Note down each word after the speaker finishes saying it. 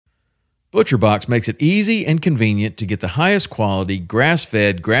ButcherBox makes it easy and convenient to get the highest quality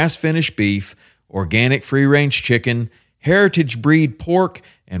grass-fed, grass-finished beef, organic free-range chicken, heritage breed pork,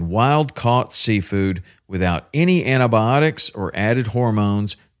 and wild-caught seafood without any antibiotics or added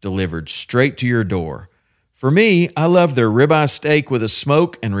hormones, delivered straight to your door. For me, I love their ribeye steak with a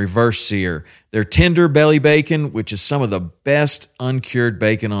smoke and reverse sear, their tender belly bacon, which is some of the best uncured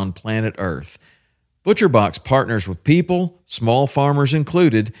bacon on planet Earth. ButcherBox partners with people, small farmers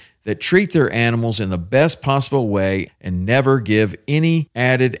included, that treat their animals in the best possible way and never give any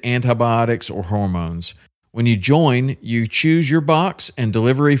added antibiotics or hormones. When you join, you choose your box and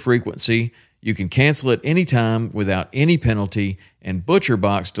delivery frequency. You can cancel at any time without any penalty, and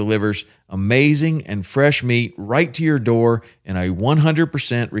ButcherBox delivers amazing and fresh meat right to your door in a 100%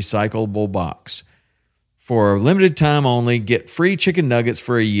 recyclable box. For a limited time only, get free chicken nuggets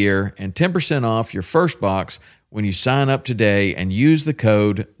for a year and 10% off your first box when you sign up today and use the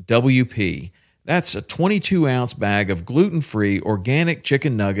code WP. That's a 22-ounce bag of gluten-free organic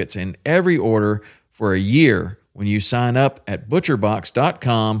chicken nuggets in every order for a year when you sign up at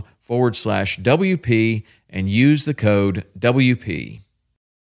butcherbox.com/WP and use the code WP.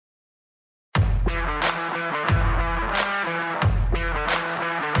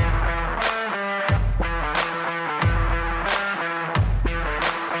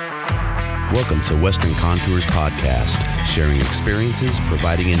 Welcome to Western Contours Podcast, sharing experiences,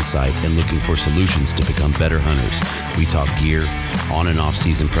 providing insight, and looking for solutions to become better hunters. We talk gear, on and off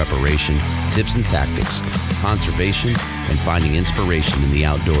season preparation, tips and tactics, conservation, and finding inspiration in the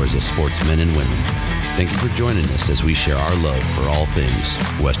outdoors as sportsmen and women. Thank you for joining us as we share our love for all things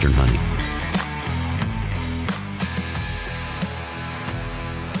Western hunting.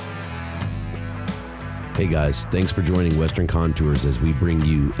 Hey guys, thanks for joining Western Contours as we bring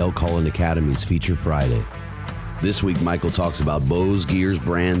you Elk Calling Academy's Feature Friday. This week, Michael talks about bows, gears,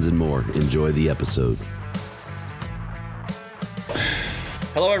 brands, and more. Enjoy the episode.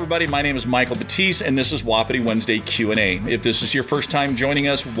 Hello everybody, my name is Michael Batiste and this is Wapiti Wednesday Q&A. If this is your first time joining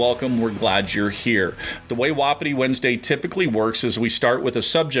us, welcome, we're glad you're here. The way Wapiti Wednesday typically works is we start with a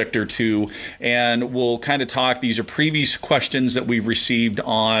subject or two and we'll kind of talk, these are previous questions that we've received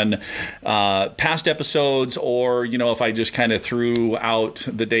on past episodes, or if I just kind of threw out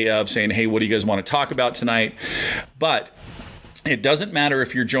the day of saying, hey, what do you guys want to talk about tonight? But it doesn't matter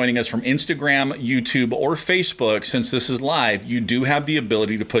if you're joining us from Instagram, YouTube, or Facebook. Since this is live, you do have the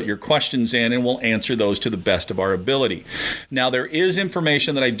ability to put your questions in and we'll answer those to the best of our ability. Now, there is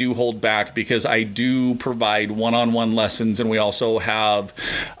information that I do hold back because I do provide one-on-one lessons, and we also have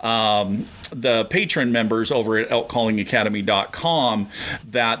the patron members over at elkcallingacademy.com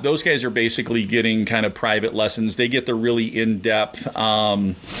that those guys are basically getting kind of private lessons. They get the really in-depth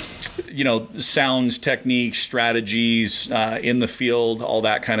sounds, techniques, strategies in the field, all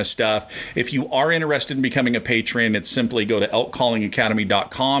that kind of stuff. If you are interested in becoming a patron, it's simply go to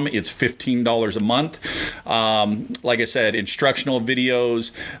elkcallingacademy.com. It's $15 a month. Like I said, instructional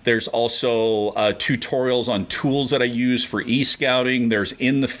videos. There's also tutorials on tools that I use for e-scouting. There's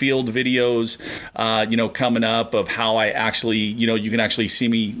in the field videos, coming up of how I actually, you can actually see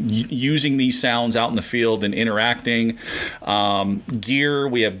me using these sounds out in the field and interacting. Gear,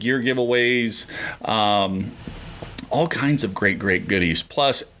 we have gear giveaways, all kinds of great goodies.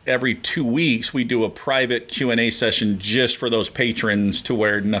 Plus, every 2 weeks, we do a private Q&A session just for those patrons, to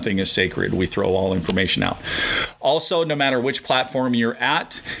where nothing is sacred. We throw all information out. Also, no matter which platform you're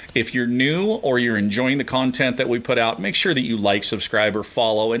at, if you're new or you're enjoying the content that we put out, make sure that you like, subscribe, or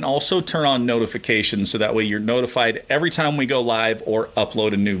follow, and also turn on notifications so that way you're notified every time we go live or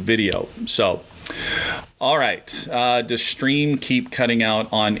upload a new video. So, all right. Does stream keep cutting out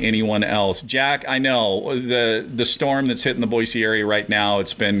on anyone else? Jack, I know the storm that's hitting the Boise area right now,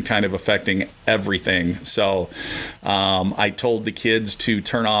 it's been kind of affecting everything. So I told the kids to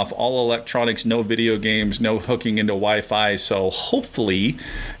turn off all electronics, no video games, no hooking into Wi-Fi. So hopefully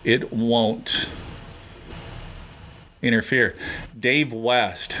it won't interfere. Dave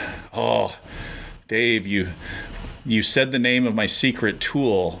West. Oh, Dave, you said the name of my secret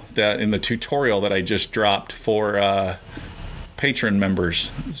tool that in the tutorial that I just dropped for patron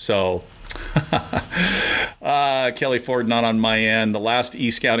members. So Kelly Ford, not on my end. The last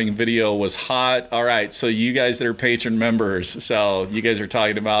e-scouting video was hot. All right, so you guys that are patron members, so you guys are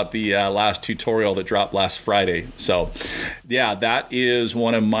talking about the last tutorial that dropped last Friday. So yeah, that is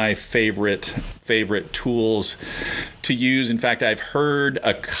one of my favorite tools to use. In fact, I've heard from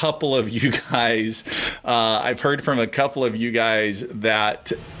a couple of you guys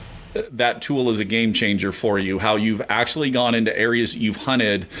that that tool is a game changer for you, how you've actually gone into areas that you've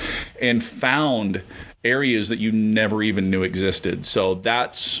hunted and found areas that you never even knew existed. So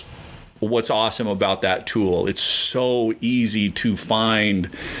that's what's awesome about that tool. It's so easy to find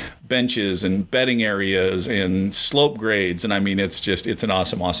benches and bedding areas and slope grades. And I mean, it's an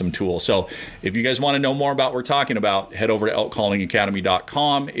awesome tool. So if you guys want to know more about what we're talking about, head over to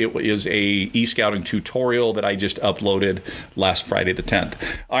elkcallingacademy.com. It is a e-scouting tutorial that I just uploaded last Friday the 10th.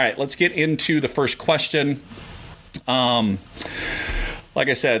 All right, let's get into the first question. Like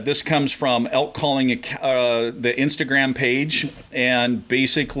I said, this comes from Elk Calling, the Instagram page, and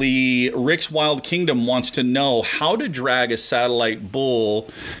basically Rick's Wild Kingdom wants to know how to drag a satellite bull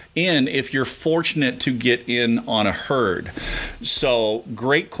in if you're fortunate to get in on a herd. So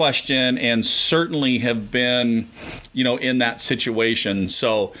great question, and certainly have been, in that situation.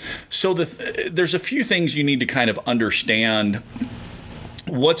 So there's a few things you need to kind of understand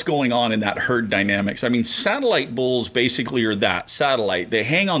what's going on in that herd dynamics. I mean, satellite bulls basically are that, satellite. They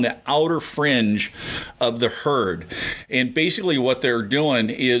hang on the outer fringe of the herd. And basically what they're doing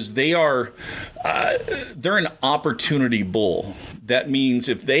is they're an opportunity bull. That means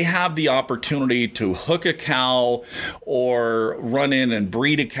if they have the opportunity to hook a cow or run in and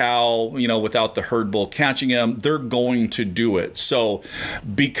breed a cow, without the herd bull catching them, they're going to do it. So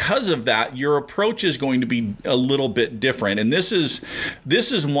because of that, your approach is going to be a little bit different. And this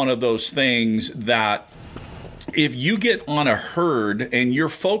is one of those things that if you get on a herd and you're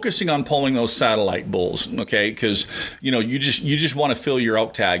focusing on pulling those satellite bulls, okay, because you just want to fill your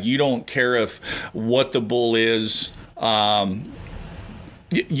elk tag. You don't care if what the bull is.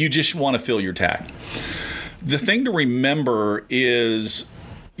 You just want to fill your tag. The thing to remember is,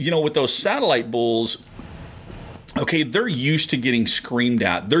 with those satellite bulls, okay, they're used to getting screamed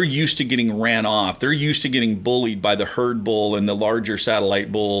at. They're used to getting ran off. They're used to getting bullied by the herd bull and the larger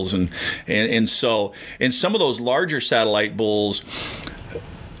satellite bulls. And so some of those larger satellite bulls,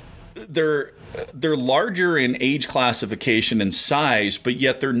 they're larger in age classification and size, but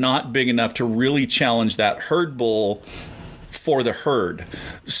yet they're not big enough to really challenge that herd bull for the herd.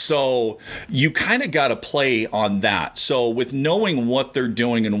 So you kind of got to play on that. So with knowing what they're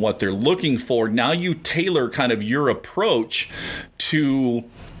doing and what they're looking for, now you tailor kind of your approach to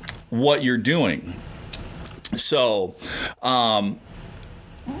what you're doing. So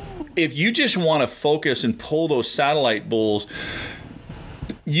if you just want to focus and pull those satellite bulls,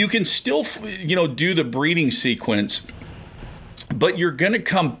 you can still, do the breeding sequence, but you're going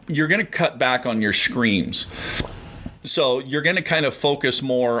to cut back on your screams. So you're going to kind of focus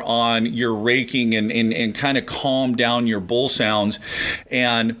more on your raking and kind of calm down your bull sounds.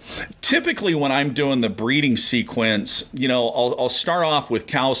 And typically when I'm doing the breeding sequence, I'll start off with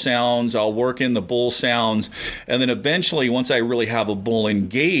cow sounds, I'll work in the bull sounds, and then eventually once I really have a bull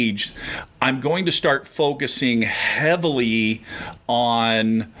engaged, I'm going to start focusing heavily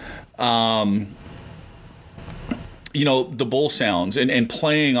on the bull sounds and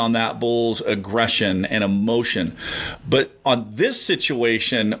playing on that bull's aggression and emotion. But on this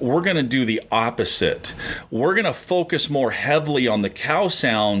situation, we're going to do the opposite. We're going to focus more heavily on the cow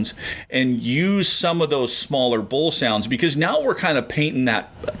sounds and use some of those smaller bull sounds, because now we're kind of painting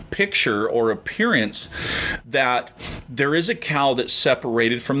that picture or appearance that there is a cow that's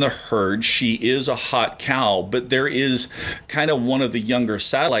separated from the herd. She is a hot cow, but there is kind of one of the younger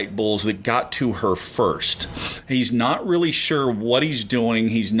satellite bulls that got to her first. He's not really sure what he's doing.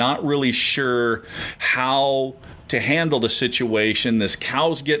 He's not really sure how to handle the situation. This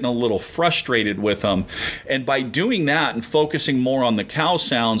cow's getting a little frustrated with him. And by doing that and focusing more on the cow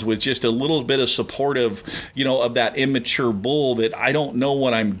sounds with just a little bit of supportive, of that immature bull that I don't know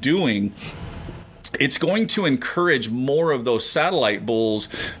what I'm doing, it's going to encourage more of those satellite bulls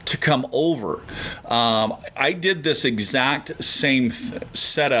to come over. I did this exact same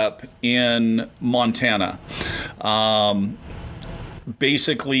setup in Montana.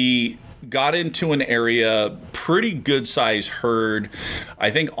 Basically got into an area, pretty good size herd. I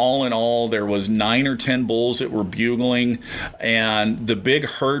think all in all, there was 9 or 10 bulls that were bugling, and the big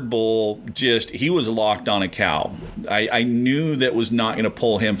herd bull he was locked on a cow. I knew that was not going to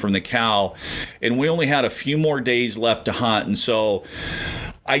pull him from the cow, and we only had a few more days left to hunt, and so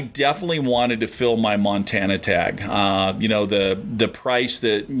I definitely wanted to fill my Montana tag. The price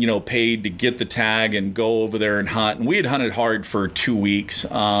that, paid to get the tag and go over there and hunt. And we had hunted hard for 2 weeks.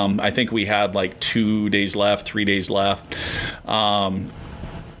 I think we had like 2 days left, 3 days left.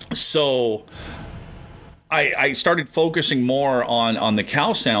 So I started focusing more on the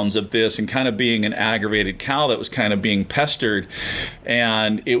cow sounds of this and kind of being an aggravated cow that was kind of being pestered.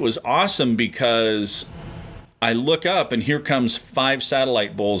 And it was awesome because I look up and here comes 5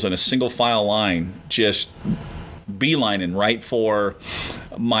 satellite bulls in a single file line, just beelining right for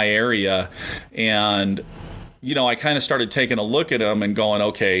my area. And I kind of started taking a look at them and going,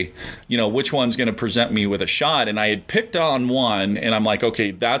 okay, which one's going to present me with a shot? And I had picked on one, and I'm like,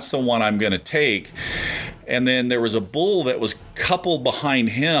 okay, that's the one I'm going to take. And then there was a bull that was coupled behind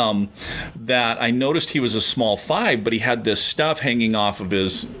him that I noticed he was a small 5, but he had this stuff hanging off of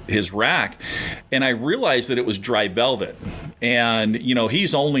his rack. And I realized that it was dry velvet. And,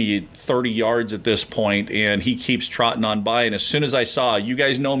 he's only 30 yards at this point, and he keeps trotting on by. And as soon as I saw, you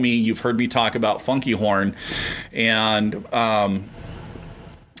guys know me, you've heard me talk about Funky Horn. And,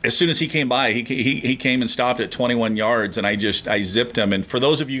 as soon as he came by, he came and stopped at 21 yards, and I zipped him. And for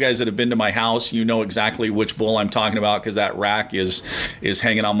those of you guys that have been to my house, you know exactly which bull I'm talking about, because that rack is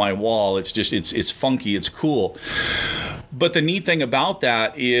hanging on my wall. It's funky, it's cool. But the neat thing about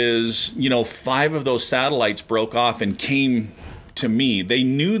that is, 5 of those satellites broke off and came to me. They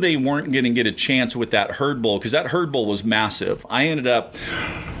knew they weren't going to get a chance with that herd bull, because that herd bull was massive. I ended up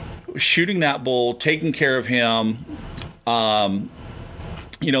shooting that bull, taking care of him,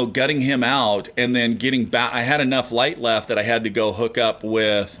 gutting him out, and then getting back. I had enough light left that I had to go hook up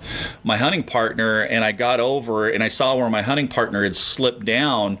with my hunting partner, and I got over and I saw where my hunting partner had slipped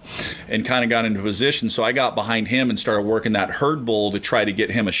down and kind of got into position. So I got behind him and started working that herd bull to try to get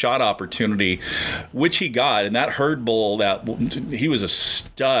him a shot opportunity, which he got. And that herd bull, he was a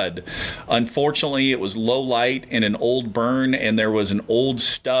stud. Unfortunately, it was low light and an old burn, and there was an old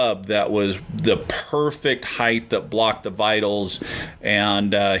stub that was the perfect height that blocked the vitals,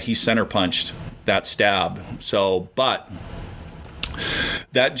 and he center punched that stab. So, but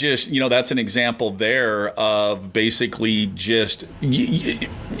that just, that's an example there of basically just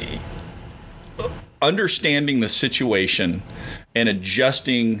understanding the situation and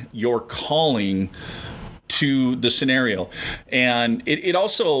adjusting your calling to the scenario. And it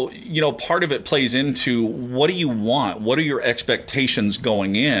also, part of it plays into, what do you want? What are your expectations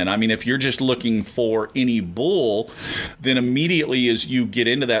going in? I mean, if you're just looking for any bull, then immediately as you get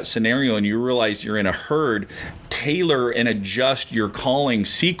into that scenario and you realize you're in a herd, tailor and adjust your calling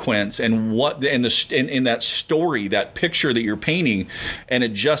sequence and in that story, that picture that you're painting, and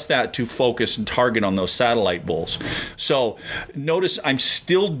adjust that to focus and target on those satellite bulls. So notice I'm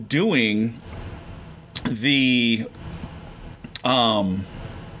still doing the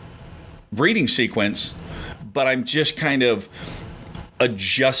breeding sequence, but I'm just kind of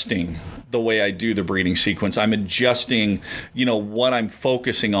adjusting the way I do the breeding sequence. I'm adjusting, what I'm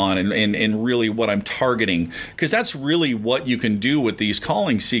focusing on and really what I'm targeting, because that's really what you can do with these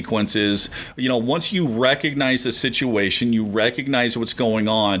calling sequences. Once you recognize the situation, you recognize what's going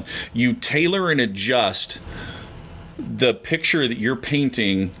on, you tailor and adjust the picture that you're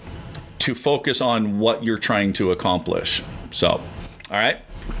painting to focus on what you're trying to accomplish. So, all right.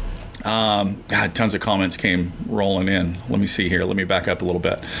 God, tons of comments came rolling in. Let me see here. Let me back up a little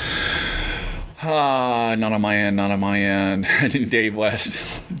bit. Not on my end. Dave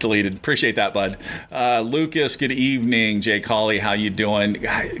West deleted. Appreciate that, bud. Lucas, good evening. Jay Colley, how you doing?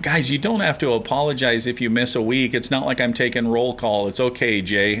 Guys, you don't have to apologize if you miss a week. It's not like I'm taking roll call. It's okay,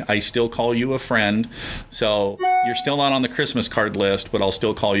 Jay. I still call you a friend. So you're still not on the Christmas card list, but I'll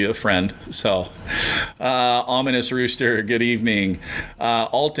still call you a friend. So, Ominous Rooster, good evening.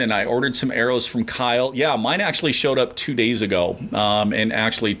 Alton, I ordered some arrows from Kyle. Yeah, mine actually showed up 2 days ago. And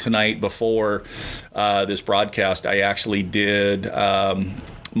actually tonight before this broadcast, I actually did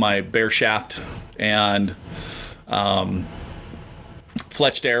my bear shaft and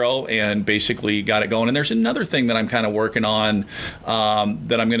fletched arrow and basically got it going. And there's another thing that I'm kind of working on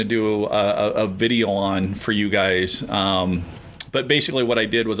that I'm going to do a video on for you guys. But basically what I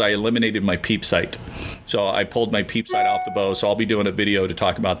did was I eliminated my peep sight. So I pulled my peep sight off the bow. So I'll be doing a video to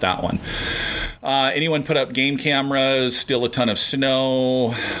talk about that one. Anyone put up game cameras? Still a ton of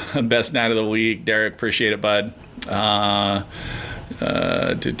snow. Best night of the week. Derek, appreciate it, bud.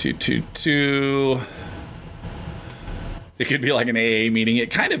 It could be like an AA meeting. It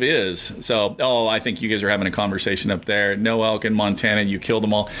kind of is. So, I think you guys are having a conversation up there. No elk in Montana. You killed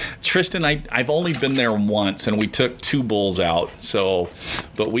them all. Tristan, I've only been there once, and we took 2 bulls out. So,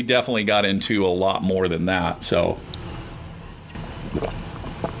 but we definitely got into a lot more than that. So,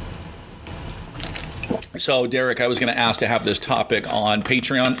 Derek, I was going to ask to have this topic on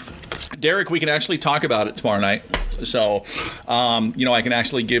Patreon. Derek, we can actually talk about it tomorrow night. So, I can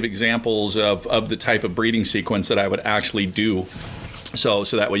actually give examples of the type of breeding sequence that I would actually do So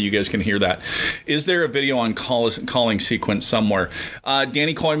that way you guys can hear that. Is there a video on calling sequence somewhere?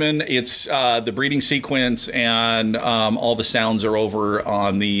 Danny Koyman, it's the breeding sequence, and all the sounds are over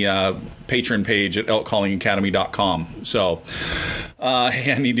on the patron page at elkcallingacademy.com. So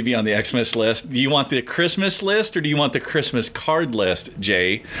hey, I need to be on the Xmas list. Do you want the Christmas list or do you want the Christmas card list,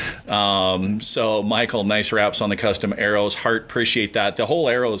 Jay? So Michael, nice wraps on the custom arrows. Heart, appreciate that. The whole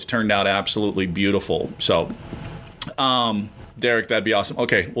arrows turned out absolutely beautiful. So Derek, that'd be awesome.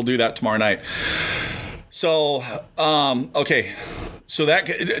 Okay, we'll do that tomorrow night. So, okay. So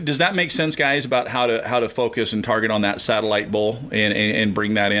that does that make sense, guys, about how to focus and target on that satellite bull and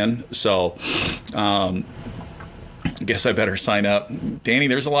bring that in? So, I guess I better sign up. Danny,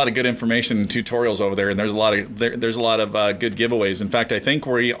 there's a lot of good information and tutorials over there, and there's a lot of good giveaways. In fact, I think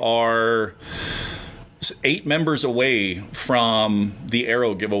we are 8 members away from the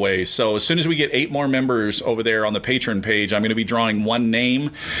arrow giveaway. So as soon as we get 8 more members over there on the patron page, I'm going to be drawing one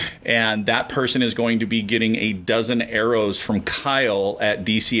name, and that person is going to be getting a dozen arrows from Kyle at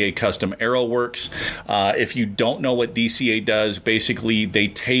DCA Custom Arrow Works. If you don't know what DCA does, basically they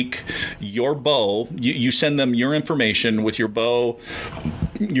take your bow, you send them your information with your bow,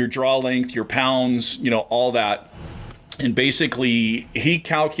 your draw length, your pounds, all that. And basically, he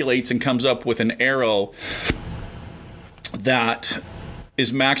calculates and comes up with an arrow that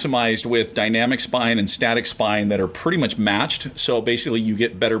is maximized with dynamic spine and static spine that are pretty much matched. So basically, you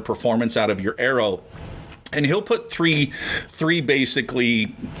get better performance out of your arrow. And he'll put three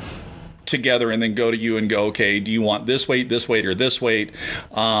basically together and then go to you and go, okay, do you want this weight, or this weight?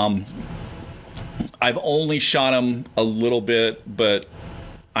 I've only shot him a little bit, but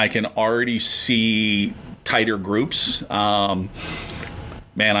I can already see tighter groups.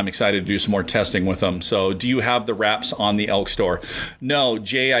 Man, I'm excited to do some more testing with them. So do you have the wraps on the Elk store? No,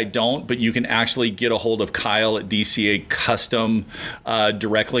 Jay, I don't, but you can actually get a hold of Kyle at DCA Custom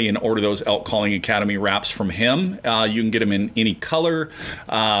directly and order those Elk Calling Academy wraps from him. You can get them in any color.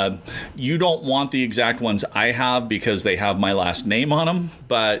 You don't want the exact ones I have because they have my last name on them,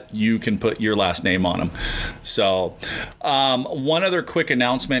 but you can put your last name on them. So one other quick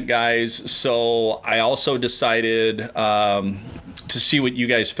announcement, guys. So I also decided to see what you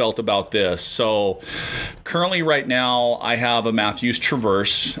guys felt about this. So currently right now I have a Matthews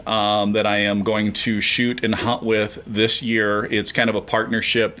Traverse that I am going to shoot and hunt with this year. It's kind of a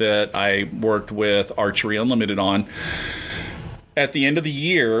partnership that I worked with Archery Unlimited on. At the end of the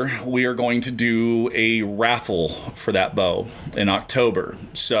year, we are going to do a raffle for that bow in October.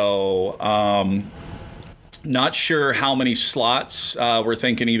 So not sure how many slots. We're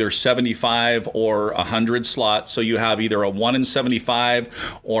thinking either 75 or 100 slots. So you have either a 1 in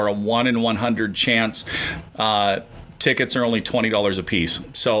 75 or a 1 in 100 chance. Tickets are only $20 a piece.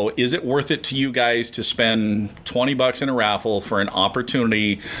 So is it worth it to you guys to spend $20 in a raffle for an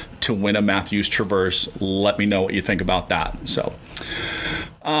opportunity to win a Matthews Traverse? Let me know what you think about that. So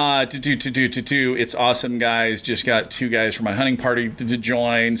it's awesome, guys. Just got 2 guys from my hunting party to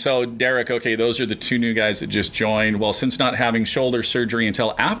join. So Derek, okay, those are the 2 new guys that just joined. Well, since not having shoulder surgery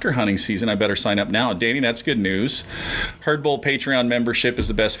until after hunting season, I better sign up now. Danny, that's good news. Herd Bull Patreon membership is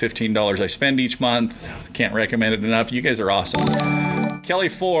the best $15 I spend each month. Can't recommend it enough. You guys are awesome. Kelly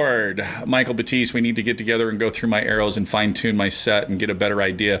Ford, Michael Batiste, we need to get together and go through my arrows and fine-tune my set and get a better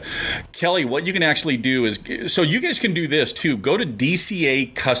idea. Kelly, what you can actually do is, so you guys can do this too. Go to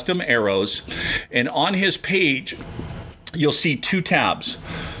DCA Custom Arrows, and on his page, you'll see 2 tabs.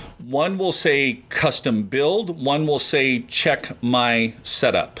 One will say Custom Build, one will say Check My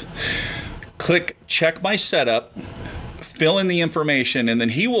Setup. Click Check My Setup, fill in the information, and then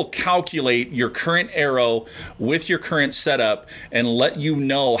he will calculate your current arrow with your current setup and let you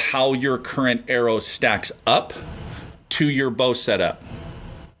know how your current arrow stacks up to your bow setup.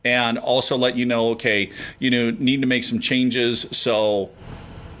 And also let you know, okay, need to make some changes. So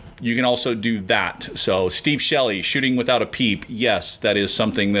you can also do that. So Steve Shelley, shooting without a peep. Yes, that is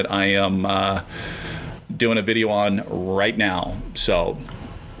something that I am doing a video on right now. So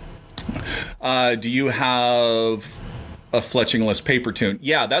do you have a fletchingless paper tune?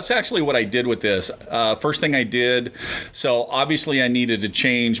 Yeah, that's actually what I did with this. First thing I did, so obviously I needed to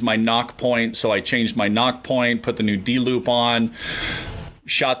change my knock point. So I changed my knock point, put the new D-loop on,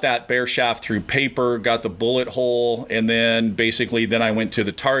 shot that bear shaft through paper, got the bullet hole, and then I went to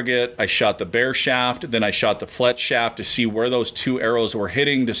the target. I shot the bear shaft, then I shot the fletch shaft to see where those 2 arrows were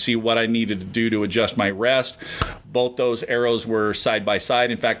hitting, to see what I needed to do to adjust my rest. Both those arrows were side by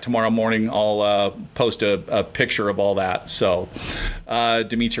side. In fact, tomorrow morning I'll post a picture of all that. So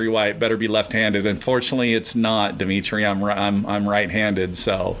Dimitri White, better be left-handed. Unfortunately, it's not, Dimitri. I'm right-handed.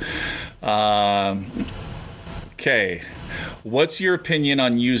 So Okay. What's your opinion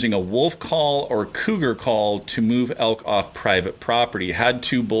on using a wolf call or cougar call to move elk off private property? Had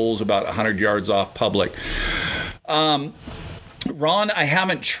 2 bulls about 100 yards off public. Ron, I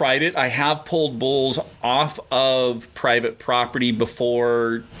haven't tried it. I have pulled bulls off of private property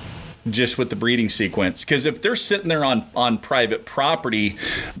before, just with the breeding sequence. Because if they're sitting there on private property,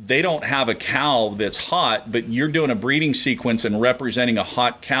 they don't have a cow that's hot, but you're doing a breeding sequence and representing a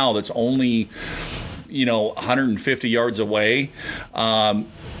hot cow that's only 150 yards away.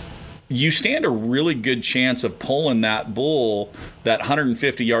 You stand a really good chance of pulling that bull that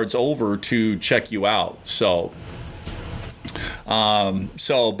 150 yards over to check you out.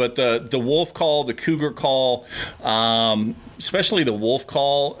 But the wolf call, the cougar call, especially the wolf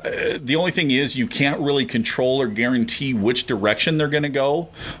call, the only thing is you can't really control or guarantee which direction they're going to go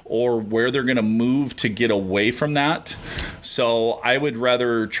or where they're going to move to get away from that. So I would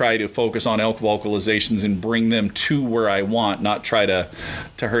rather try to focus on elk vocalizations and bring them to where I want, not try to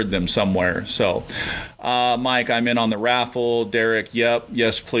herd them somewhere. So Mike, I'm in on the raffle. Derek, yep,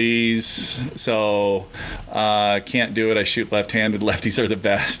 yes please. So can't do it. I shoot left-handed. Lefties are the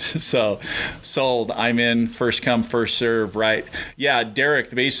best. So sold. I'm in. First come, first serve, right? Yeah, Derek,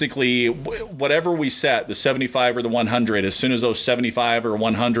 basically whatever we set, the 75 or the 100, as soon as those 75 or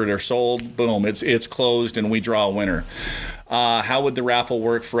 100 are sold, boom, it's closed and we draw a winner. How would the raffle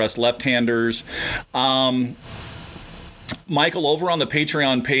work for us left-handers? Michael, over on the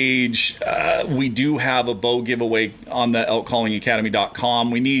Patreon page, we do have a bow giveaway on the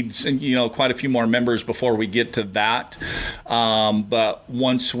elkcallingacademy.com. We need, quite a few more members before we get to that. But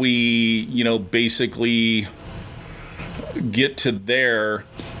once we, basically get to there,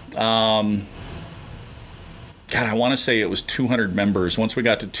 God, I want to say it was 200 members. Once we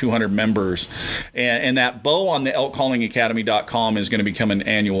got to 200 members, and that bow on the elkcallingacademy.com is going to become an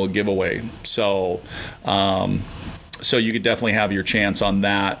annual giveaway. So you could definitely have your chance on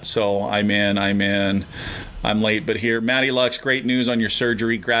that. So I'm in. I'm late, but here. Matty Lux, great news on your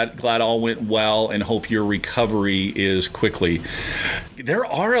surgery. Glad all went well and hope your recovery is quickly. There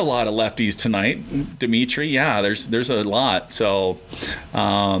are a lot of lefties tonight, Dimitri. Yeah, there's a lot. So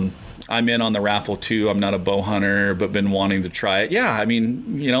I'm in on the raffle too. I'm not a bow hunter, but been wanting to try it. Yeah, I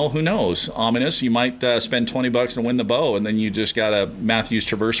mean, who knows? Ominous. You might spend $20 and win the bow, and then you just got a Matthews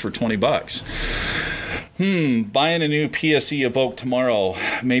Traverse for $20. Buying a new PSE Evoke tomorrow.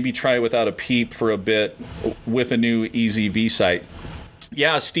 Maybe try without a peep for a bit with a new EZV sight.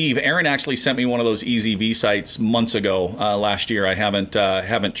 Yeah, Steve, Aaron actually sent me one of those EZV sights months ago, last year. I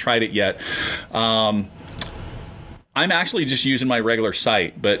haven't tried it yet. I'm actually just using my regular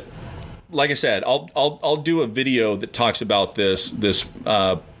sight, but like I said, I'll do a video that talks about this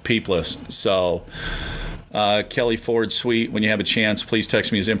peepless. So Kelly Ford, sweet. When you have a chance, please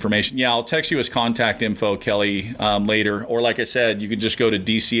text me his information. Yeah, I'll text you his contact info, Kelly, later. Or like I said, you could just go to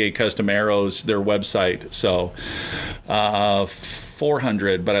DCA Custom Arrows, their website. So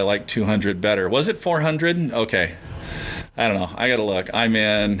 400, but I like 200 better. Was it 400? Okay. I don't know. I got to look. I'm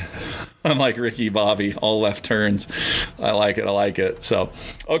in. I'm like Ricky Bobby, all left turns. I like it. So,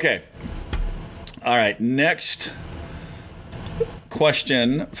 okay. All right. Next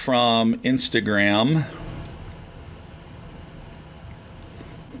question from Instagram.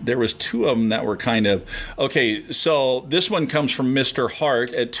 There was 2 of them that were kind of okay. So this one comes from Mr.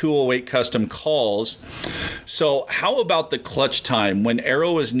 Hart at 208 Custom Calls. So how about the clutch time when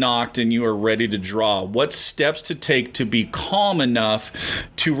arrow is knocked and you are ready to draw? What steps to take to be calm enough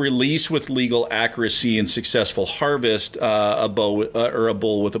to release with legal accuracy and successful harvest a bow or a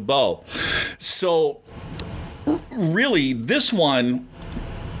bull with a bow? So really, this one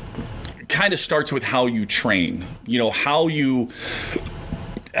kind of starts with how you train.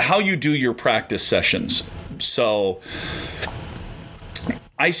 How you do your practice sessions. So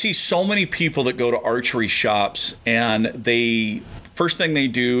I see so many people that go to archery shops and first thing they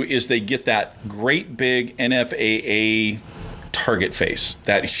do is they get that great big NFAA target face,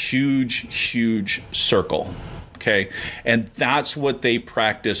 that huge circle. Okay. And that's what they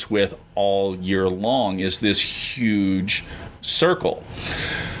practice with all year long, is this huge circle.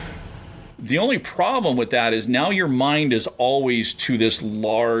 The only problem with that is now your mind is always to this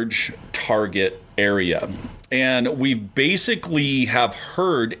large target area. And we basically have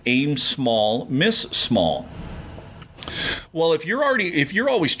heard aim small, miss small. Well, if you're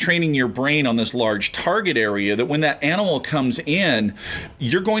always training your brain on this large target area, that when that animal comes in,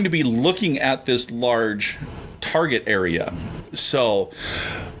 you're going to be looking at this large target area. So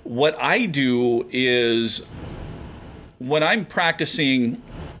what I do is when I'm practicing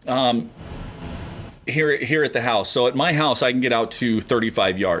here at the house. So at my house, I can get out to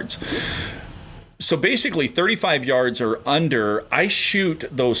 35 yards. So basically 35 yards or under, I shoot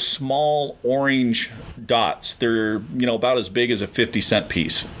those small orange dots. They're, about as big as a 50-cent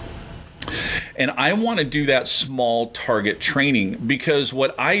piece. And I want to do that small target training because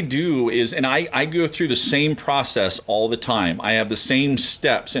what I do is, and I go through the same process all the time. I have the same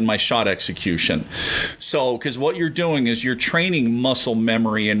steps in my shot execution. So, because what you're doing is you're training muscle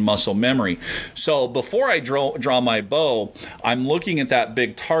memory and muscle memory. So before I draw my bow, I'm looking at that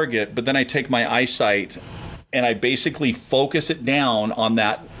big target, but then I take my eyesight and I basically focus it down on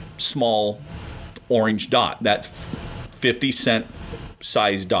that small orange dot, that 50-cent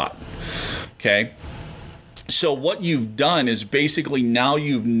size dot. Okay. So what you've done is basically now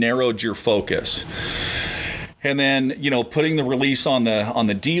you've narrowed your focus. And then, putting the release on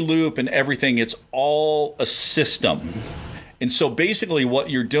the D loop and everything, it's all a system. And so basically what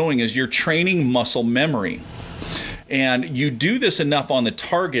you're doing is you're training muscle memory. And you do this enough on the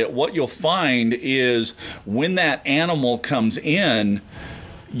target, what you'll find is when that animal comes in,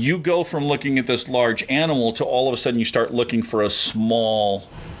 you go from looking at this large animal to all of a sudden you start looking for a small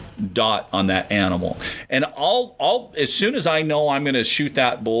dot on that animal. And I'll as soon as I know I'm going to shoot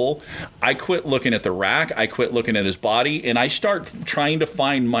that bull, I quit looking at the rack, I quit looking at his body, and I start trying to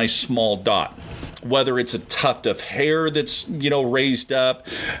find my small dot. Whether it's a tuft of hair that's, raised up,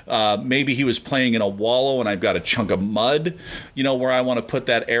 maybe he was playing in a wallow and I've got a chunk of mud, where I want to put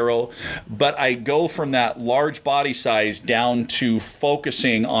that arrow. But I go from that large body size down to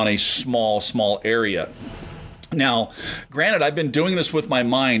focusing on a small area. Now, granted, I've been doing this with my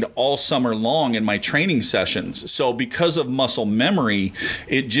mind all summer long in my training sessions. So because of muscle memory,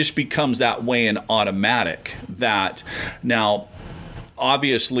 it just becomes that way in automatic. That now,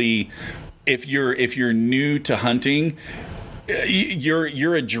 obviously, if you're new to hunting, your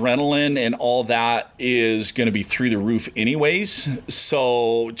adrenaline and all that is going to be through the roof anyways.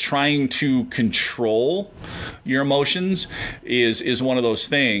 So trying to control your emotions is one of those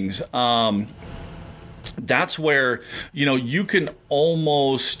things. That's where, you can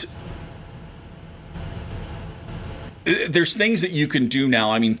almost, there's things that you can do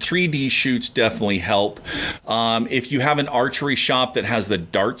now. I mean, 3D shoots definitely help. If you have an archery shop that has the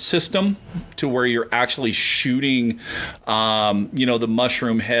dart system to where you're actually shooting, the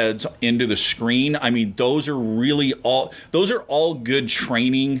mushroom heads into the screen. I mean, those are all good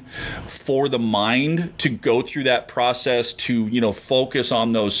training for the mind to go through that process to, focus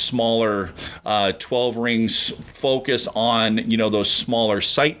on those smaller 12 rings, focus on, those smaller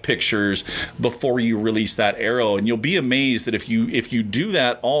sight pictures before you release that arrow. And you'll be amazed that if you do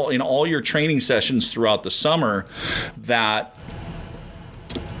that in all your training sessions throughout the summer, that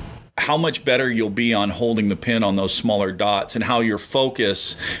how much better you'll be on holding the pin on those smaller dots and how your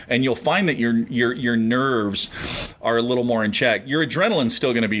focus, and you'll find that your nerves are a little more in check. Your adrenaline's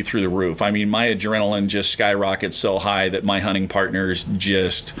still going to be through the roof. I mean, my adrenaline just skyrockets so high that my hunting partners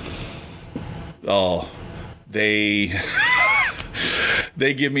just,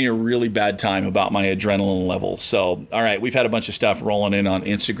 they give me a really bad time about my adrenaline levels. So, all right, we've had a bunch of stuff rolling in on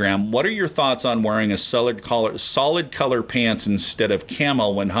Instagram. What are your thoughts on wearing a solid color pants instead of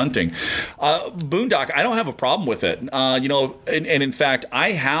camo when hunting? Boondock, I don't have a problem with it. And in fact,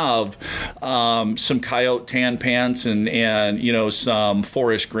 I have some coyote tan pants and some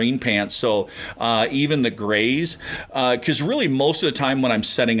forest green pants. So even the grays, because really most of the time when I'm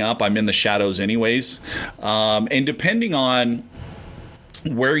setting up, I'm in the shadows anyways. And depending on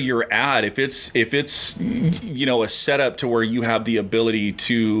where you're at, if it's a setup to where you have the ability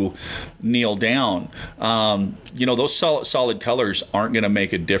to kneel down, those solid colors aren't going to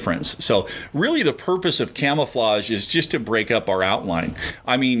make a difference. So really the purpose of camouflage is just to break up our outline.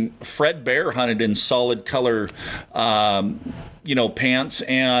 I mean, Fred Bear hunted in solid color pants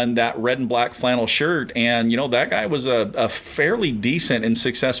and that red and black flannel shirt, and that guy was a fairly decent and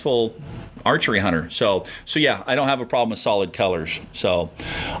successful archery hunter. So yeah, I don't have a problem with solid colors. So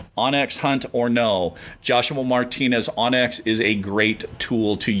Onyx hunt or no? Joshua Martinez, Onyx is a great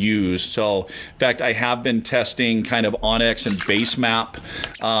tool to use. So in fact, I have been testing kind of Onyx and base map,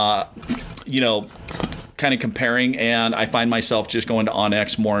 kind of comparing, and I find myself just going to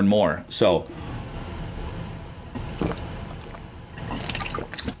Onyx more and more. So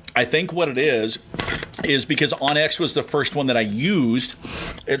I think what it is because Onyx was the first one that I used,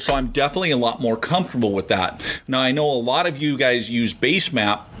 and so I'm definitely a lot more comfortable with that. Now, I know a lot of you guys use base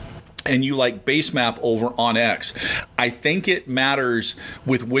map, and you like base map over Onyx. I think it matters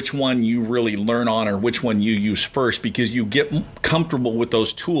with which one you really learn on or which one you use first, because you get comfortable with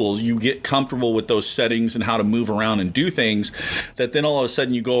those tools, you get comfortable with those settings and how to move around and do things, that then all of a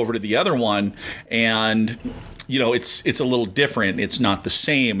sudden you go over to the other one and it's a little different. It's not the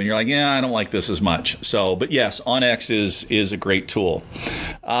same, and you're like, yeah, I don't like this as much. So, but yes, OnX is a great tool.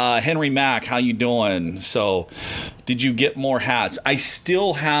 Henry Mack, how you doing? So, did you get more hats? I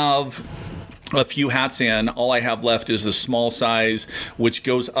still have a few hats in. All I have left is the small size, which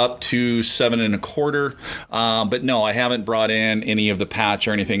goes up to 7 1/4. But no, I haven't brought in any of the patch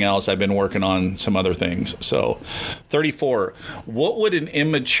or anything else. I've been working on some other things. So 34, what would an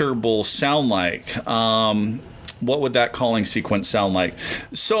immature bull sound like? What would that calling sequence sound like?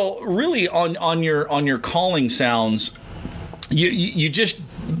 So really on your calling sounds, you just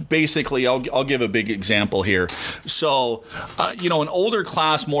basically, I'll give a big example here. So, an older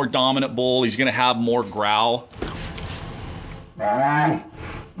class, more dominant bull, he's going to have more growl.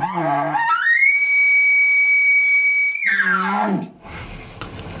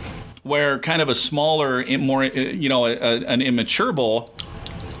 Where kind of a smaller, more, an immature bull,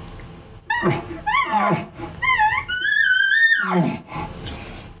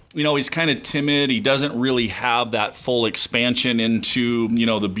 he's kind of timid. He doesn't really have that full expansion into,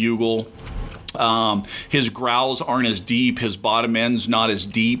 the bugle. His growls aren't as deep. His bottom end's not as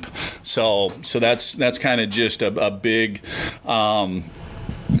deep. So that's kind of just a big, or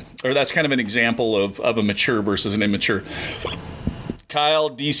that's kind of an example of a mature versus an immature. Kyle,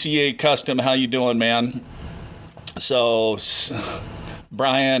 DCA Custom, how you doing, man? So,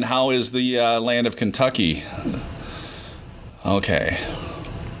 Brian, how is the land of Kentucky? Okay.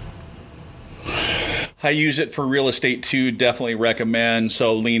 I use it for real estate too. Definitely recommend.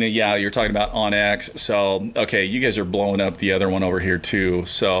 So Lena, yeah, you're talking about OnX. So, okay, you guys are blowing up the other one over here too.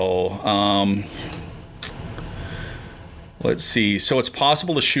 So, let's see. So it's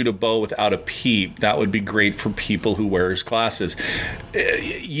possible to shoot a bow without a peep. That would be great for people who wears glasses.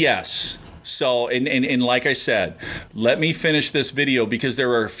 Yes. So, and like I said, let me finish this video because there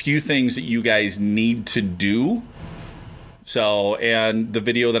are a few things that you guys need to do. So, and the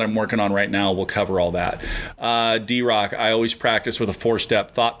video that I'm working on right now will cover all that. D-Rock, I always practice with a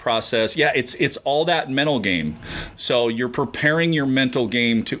 4-step thought process. Yeah, it's all that mental game. So you're preparing your mental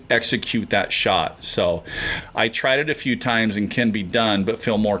game to execute that shot. So I tried it a few times and can be done, but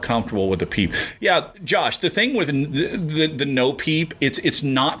feel more comfortable with the peep. Yeah, Josh, the thing with the no peep, it's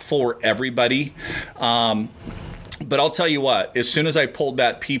not for everybody. But I'll tell you what, as soon as I pulled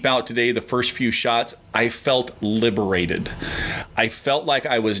that peep out today, the first few shots, I felt liberated. I felt like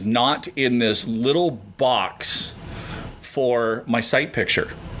I was not in this little box for my sight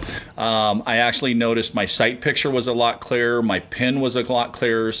picture. I actually noticed my sight picture was a lot clearer. My pin was a lot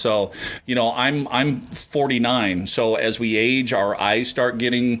clearer. So, I'm 49. So as we age, our eyes start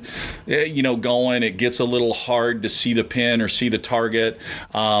getting, going. It gets a little hard to see the pin or see the target.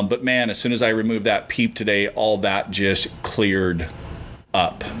 But man, as soon as I removed that peep today, all that just cleared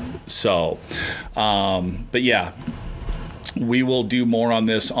up. So, but yeah. We will do more on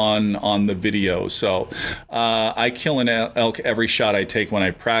this on the video. So I kill an elk every shot I take when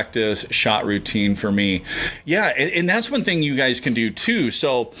I practice. Shot routine for me. Yeah, and that's one thing you guys can do too.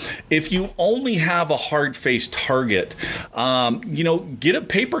 So if you only have a hard-faced target, get a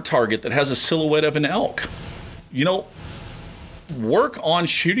paper target that has a silhouette of an elk. Work on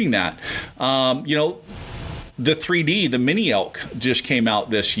shooting that. The 3D, the mini elk just came out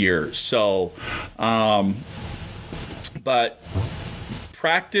this year. So but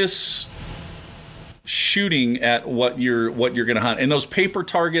practice shooting at what you're going to hunt. And those paper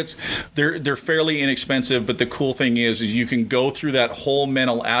targets, they're fairly inexpensive, but the cool thing is you can go through that whole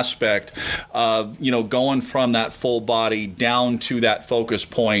mental aspect of going from that full body down to that focus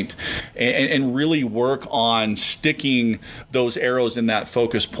point and really work on sticking those arrows in that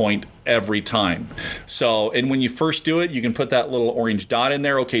focus point every time. So, and when you first do it, you can put that little orange dot in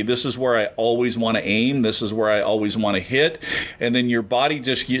there. Okay, this is where I always want to aim. This is where I always want to hit. And then your body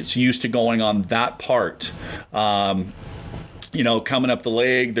just gets used to going on that part. Coming up the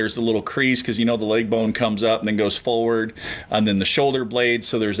leg, there's a little crease because the leg bone comes up and then goes forward, and then the shoulder blade.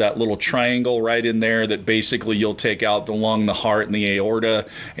 So there's that little triangle right in there that basically you'll take out the lung, the heart, and the aorta,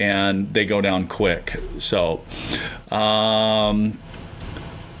 and they go down quick. So,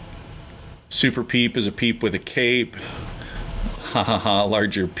 super peep is a peep with a cape. Ha ha ha,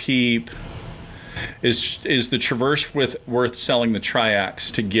 larger peep. Is the Traverse worth selling the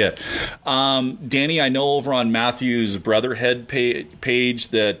Triax to get? Danny, I know over on Matthew's Brotherhead page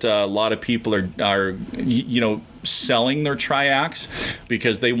that a lot of people are selling their Triax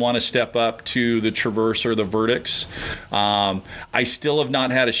because they want to step up to the Traverse or the Verdicts. I still have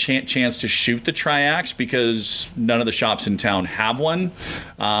not had a chance to shoot the Triax because none of the shops in town have one.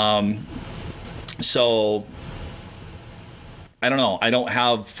 So I don't know. I don't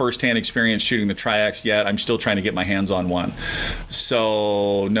have firsthand experience shooting the Tri-X yet. I'm still trying to get my hands on one.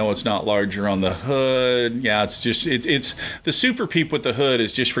 So no, it's not larger on the hood. Yeah, it's just it's the Super Peep with the hood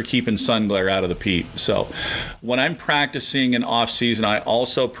is just for keeping sun glare out of the peep. So when I'm practicing in off season, I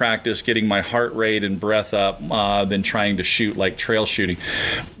also practice getting my heart rate and breath up than trying to shoot like trail shooting.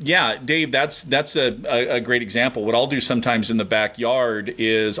 Yeah, Dave, that's a great example. What I'll do sometimes in the backyard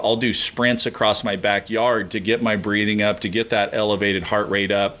is I'll do sprints across my backyard to get my breathing up, to get that elevated heart rate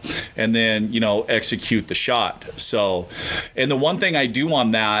up, and then execute the shot. So, and the one thing I do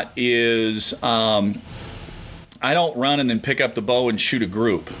on that is I don't run and then pick up the bow and shoot a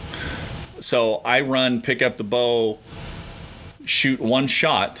group. So I run, pick up the bow, shoot one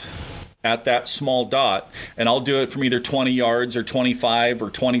shot at that small dot, and I'll do it from either 20 yards or 25 or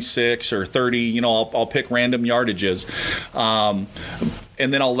 26 or 30. I'll pick random yardages,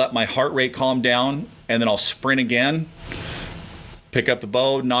 and then I'll let my heart rate calm down, and then I'll sprint again, pick up the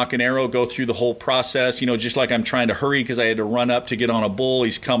bow, knock an arrow, go through the whole process, just like I'm trying to hurry because I had to run up to get on a bull.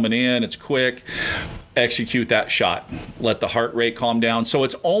 He's coming in, it's quick. Execute that shot. Let the heart rate calm down. So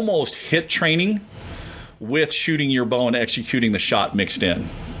it's almost hit training with shooting your bow and executing the shot mixed in.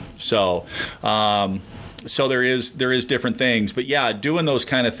 So there is different things. But yeah, doing those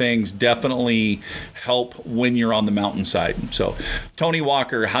kind of things definitely help when you're on the mountainside. So Tony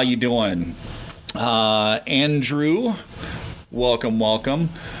Walker, how you doing? Andrew, welcome.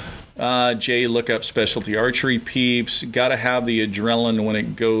 Jay, look up specialty archery peeps. Got to have the adrenaline when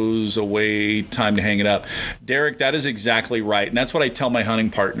it goes away. Time to hang it up. Derek, that is exactly right. And that's what I tell my hunting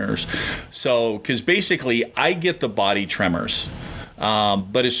partners. So, because basically I get the body tremors.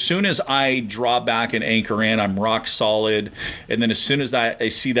 But as soon as I draw back and anchor in, I'm rock solid. And then as soon as I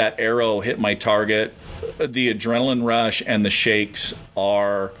see that arrow hit my target, the adrenaline rush and the shakes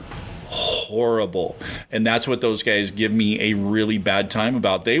are horrible. And that's what those guys give me a really bad time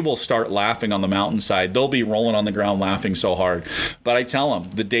about. They will start laughing on the mountainside. They'll be rolling on the ground laughing so hard. But I tell them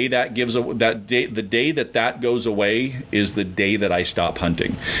the day that goes away is the day that I stop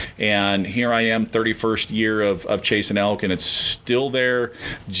hunting. And here I am, 31st year of chasing elk, and it's still there,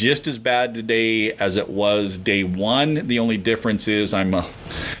 just as bad today as it was day one. The only difference is I'm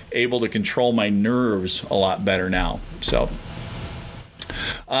able to control my nerves a lot better now. So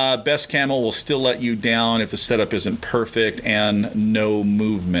best camo will still let you down if the setup isn't perfect and no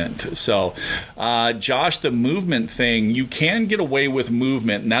movement. So, Josh, the movement thing, you can get away with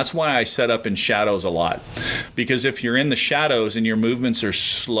movement, and that's why I set up in shadows a lot. Because if you're in the shadows and your movements are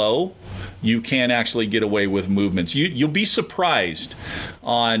slow, you can actually get away with movements. You'll be surprised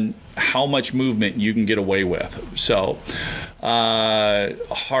on how much movement you can get away with. So,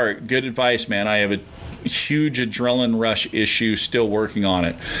 Hart, good advice, man. I have a huge adrenaline rush issue, still working on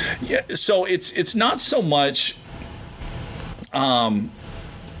it. Yeah, so it's not so much the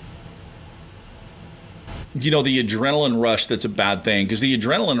adrenaline rush that's a bad thing, because the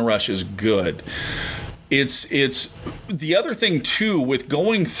adrenaline rush is good. It's the other thing too with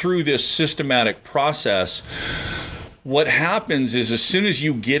going through this systematic process. What happens is as soon as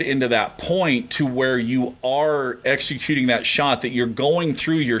you get into that point to where you are executing that shot, that you're going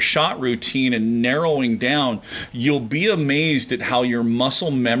through your shot routine and narrowing down, you'll be amazed at how your muscle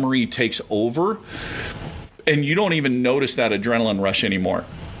memory takes over and you don't even notice that adrenaline rush anymore.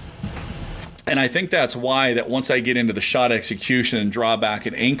 And I think that's why that once I get into the shot execution and draw back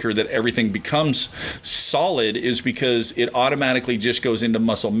and anchor, that everything becomes solid, is because it automatically just goes into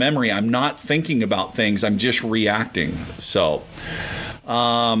muscle memory. I'm not thinking about things. I'm just reacting. So,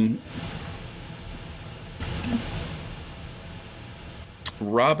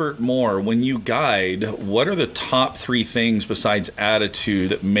 Robert Moore, when you guide, what are the top 3 things besides attitude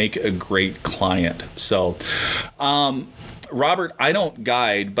that make a great client? So, Robert, I don't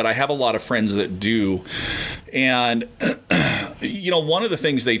guide, but I have a lot of friends that do. And, one of the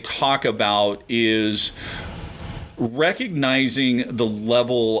things they talk about is recognizing the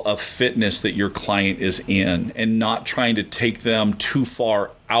level of fitness that your client is in and not trying to take them too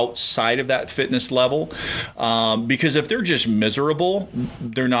far outside of that fitness level. Because if they're just miserable,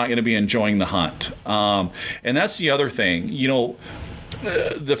 they're not going to be enjoying the hunt. And that's the other thing.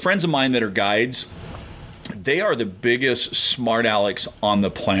 The friends of mine that are guides, they are the biggest smart alecks on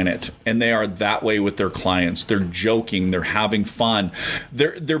the planet, and they are that way with their clients. They're joking, they're having fun.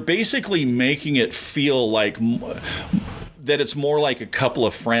 They're basically making it feel like that it's more like a couple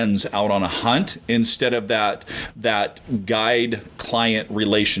of friends out on a hunt instead of that guide-client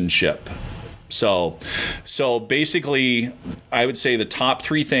relationship. So basically, I would say the top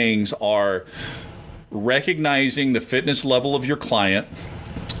 3 things are recognizing the fitness level of your client,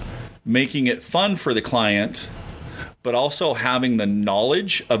 making it fun for the client, but also having the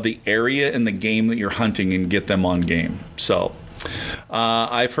knowledge of the area and the game that you're hunting and get them on game. So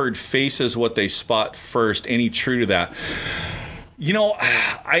I've heard face is what they spot first. Any true to that?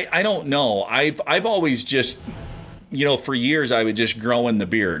 I don't know. I've always just, for years I would just grow in the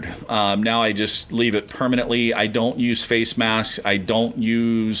beard. Now I just leave it permanently. I don't use face masks. I don't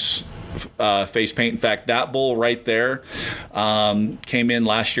use face paint. In fact, that bull right there came in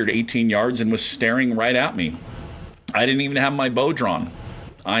last year to 18 yards and was staring right at me. I didn't even have my bow drawn.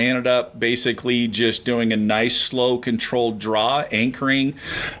 I ended up basically just doing a nice, slow, controlled draw, anchoring,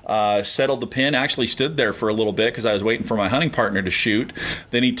 settled the pin, actually stood there for a little bit because I was waiting for my hunting partner to shoot.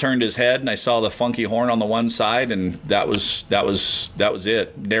 Then he turned his head and I saw the funky horn on the one side, and that was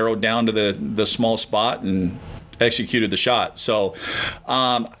it. Narrowed down to the small spot and executed the shot. So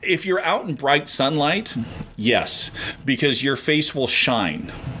if you're out in bright sunlight, yes, because your face will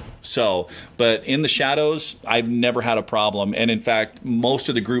shine. So, but in the shadows, I've never had a problem. And in fact, most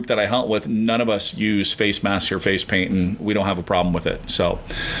of the group that I hunt with, none of us use face masks or face paint, and we don't have a problem with it. So,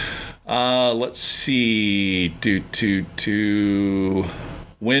 let's see.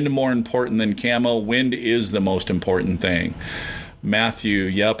 Wind more important than camo? Wind is the most important thing. Matthew,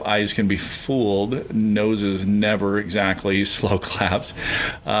 yep, eyes can be fooled. Noses never, exactly. Slow claps.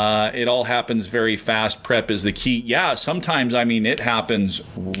 It all happens very fast. Prep is the key. Yeah, sometimes, it happens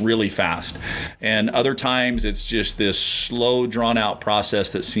really fast. And other times it's just this slow, drawn-out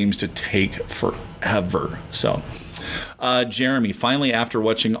process that seems to take forever. So, Jeremy, finally, after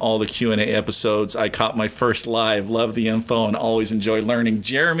watching all the Q&A episodes, I caught my first live. Love the info and always enjoy learning.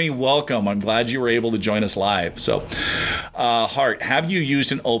 Jeremy, welcome. I'm glad you were able to join us live. So, Hart, have you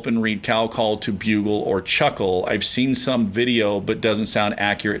used an open reed cow call to bugle or chuckle? I've seen some video, but doesn't sound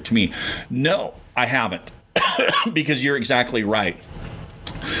accurate to me. No, I haven't, because you're exactly right.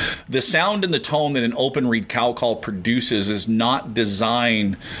 The sound and the tone that an open reed cow call produces is not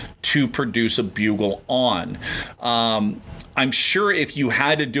designed to produce a bugle on. I'm sure if you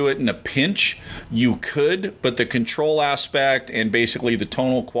had to do it in a pinch, you could, but the control aspect and basically the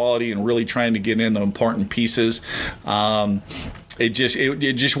tonal quality and really trying to get in the important pieces, it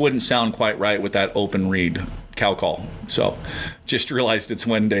just wouldn't sound quite right with that open reed cow call. So just realized it's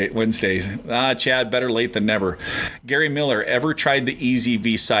Wednesdays. Chad, better late than never. Gary Miller, ever tried the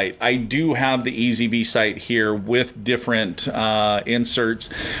EZV sight? I do have the EZV sight here with different inserts.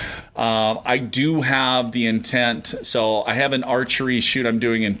 I do have the intent. So I have an archery shoot I'm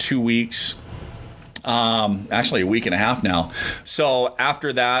doing in 2 weeks. Actually a week and a half now. So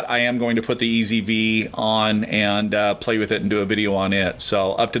after that, I am going to put the EZV on and play with it and do a video on it.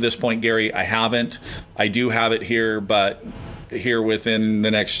 So up to this point, Gary, I haven't. I do have it here, but here within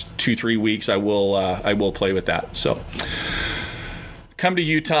the next 2-3 weeks, I will play with that. So come to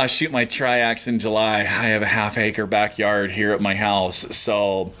Utah, shoot my triax in July. I have a half-acre backyard here at my house.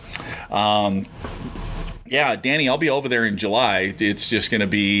 So, yeah, Danny, I'll be over there in July. It's just going to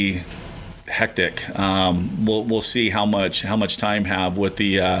be hectic. We'll see how much time have with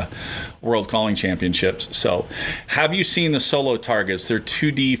the World Calling Championships. So, have you seen the solo targets? They're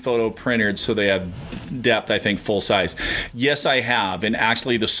 2D photo printed, so they have depth, I think, full size. Yes, I have. And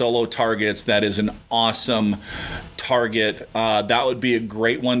actually, the solo targets, that is an awesome target. That would be a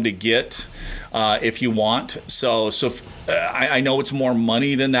great one to get if you want. So I know it's more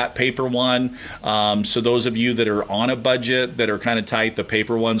money than that paper one. So those of you that are on a budget, that are kind of tight, the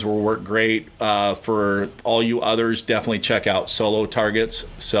paper ones will work great. For all you others, definitely check out solo targets.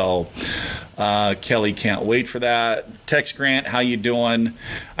 So Kelly, can't wait for that. Tex Grant, how you doing?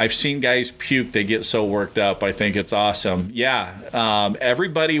 I've seen guys puke. They get so worked up. I think it's awesome. Yeah.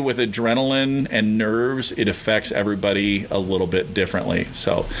 Everybody with adrenaline and nerves, it affects everybody a little bit differently.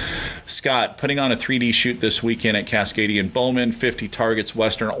 So Scott, putting on a 3D shoot this weekend at Cascadian Bowman, 50 targets,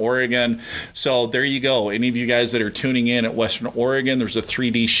 Western Oregon. So there you go. Any of you guys that are tuning in at Western Oregon, there's a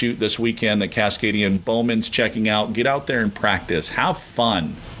 3D shoot this weekend that Cascadian Bowman's checking out. Get out there and practice. Have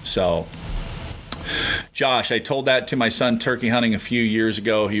fun. So Josh, I told that to my son turkey hunting a few years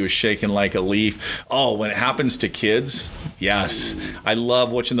ago. He was shaking like a leaf. Oh, when it happens to kids, yes. I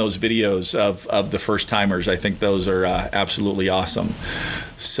love watching those videos of the first timers. I think those are absolutely awesome.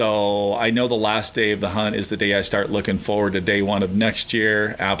 So I know the last day of the hunt is the day I start looking forward to day one of next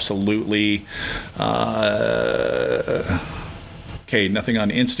year. Absolutely. Okay, nothing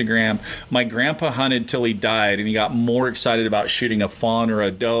on Instagram. My grandpa hunted till he died, and he got more excited about shooting a fawn or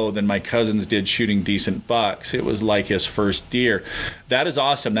a doe than my cousins did shooting decent bucks. It was like his first deer. That is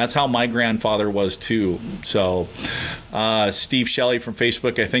awesome. That's how my grandfather was too. So, Steve Shelley from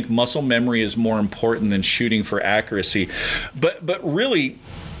Facebook, I think muscle memory is more important than shooting for accuracy. But really,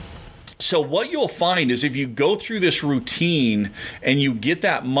 So what you'll find is if you go through this routine and you get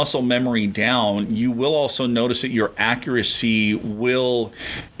that muscle memory down, you will also notice that your accuracy will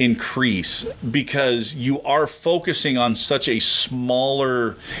increase because you are focusing on such a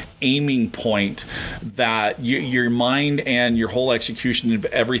smaller aiming point that your mind and your whole execution of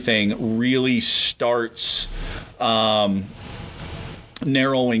everything really starts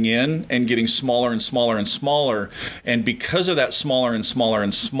narrowing in and getting smaller and smaller and smaller. And because of that smaller and smaller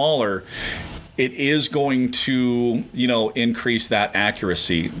and smaller, it is going to, increase that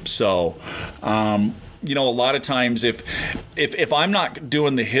accuracy. So, a lot of times if I'm not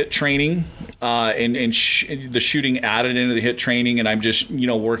doing the HIT training and the shooting added into the HIT training and I'm just,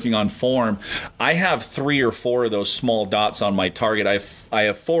 working on form, I have 3 or 4 of those small dots on my target. I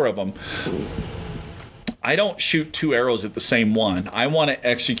have 4 of them. I don't shoot 2 arrows at the same one. I want to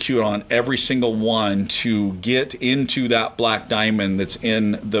execute on every single one to get into that black diamond that's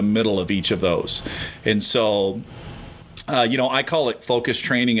in the middle of each of those. And so I call it focus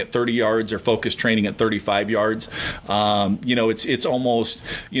training at 30 yards or focus training at 35 yards. It's almost,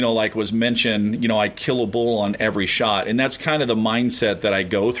 like was mentioned, I kill a bull on every shot. And that's kind of the mindset that I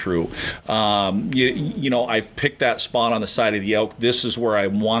go through. I've picked that spot on the side of the elk. This is where I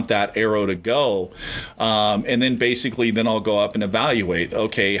want that arrow to go. And then basically then I'll go up and evaluate,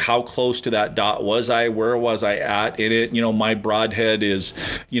 okay, how close to that dot was I? Where was I at in it? My broadhead is,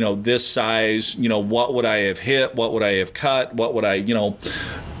 this size, what would I have hit? What would I have cut? What would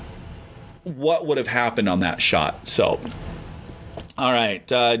have happened on that shot? So, all right,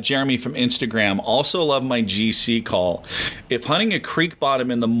 Jeremy from Instagram, also love my GC call. If hunting a creek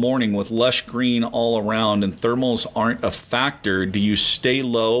bottom in the morning with lush green all around and thermals aren't a factor, do you stay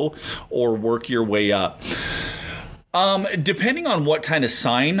low or work your way up? Depending on what kind of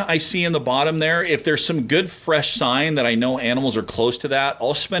sign I see in the bottom there, if there's some good fresh sign that I know animals are close to that,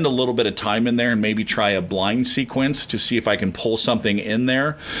 I'll spend a little bit of time in there and maybe try a blind sequence to see if I can pull something in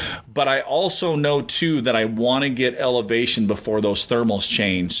there. But I also know too that I want to get elevation before those thermals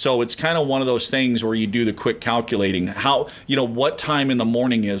change. So it's kind of one of those things where you do the quick calculating. How, what time in the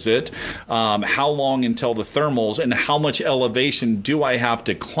morning is it? How long until the thermals, and how much elevation do I have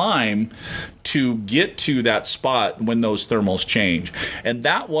to climb to get to that spot when those thermals change? And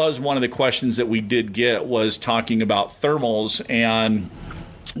that was one of the questions that we did get, was talking about thermals, and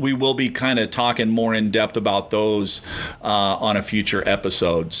we will be kind of talking more in depth about those on a future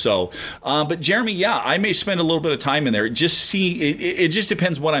episode. So, but Jeremy, yeah, I may spend a little bit of time in there. It just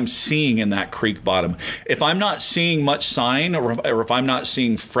depends what I'm seeing in that creek bottom. If I'm not seeing much sign, or if I'm not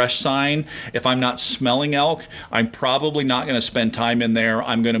seeing fresh sign, if I'm not smelling elk, I'm probably not going to spend time in there.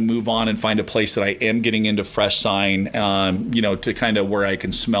 I'm going to move on and find a place that I am getting into fresh sign, to kind of where I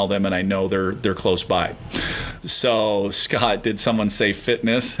can smell them and I know they're close by. So, Scott, did someone say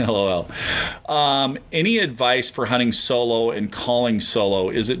fitness? LOL. Any advice for hunting solo and calling solo?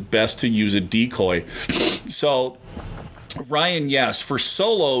 Is it best to use a decoy? So, Ryan, yes, for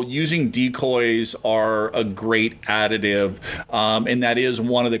solo, using decoys are a great additive, and that is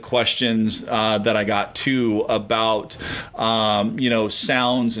one of the questions that I got too about,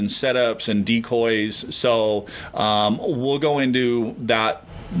 sounds and setups and decoys. So we'll go into that,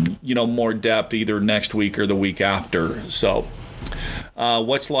 more depth either next week or the week after. So.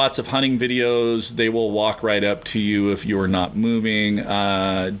 Watch lots of hunting videos. They will walk right up to you if you are not moving.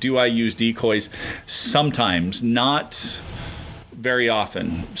 Do I use decoys? Sometimes, not very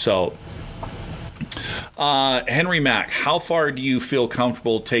often. So, Henry Mack, how far do you feel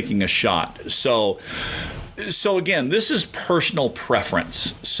comfortable taking a shot? So again, this is personal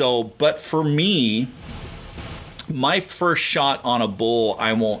preference. So, but for me, my first shot on a bull,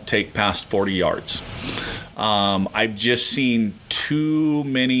 I won't take past 40 yards. I've just seen too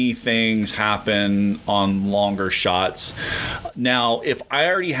many things happen on longer shots. Now, if I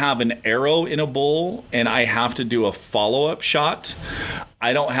already have an arrow in a bull and I have to do a follow-up shot,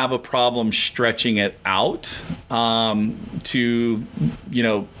 I don't have a problem stretching it out to,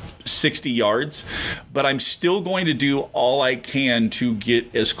 60 yards, but I'm still going to do all I can to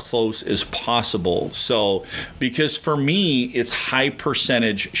get as close as possible. So, because for me, it's high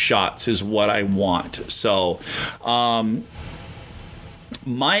percentage shots is what I want. So,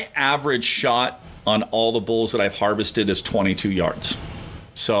 my average shot on all the bulls that I've harvested is 22 yards.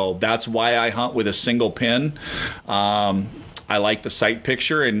 So that's why I hunt with a single pin. I like the sight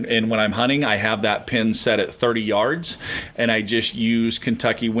picture, and when I'm hunting, I have that pin set at 30 yards, and I just use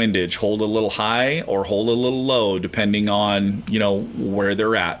Kentucky windage, hold a little high or hold a little low, depending on, where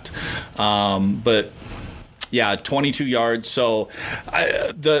they're at. But yeah, 22 yards. So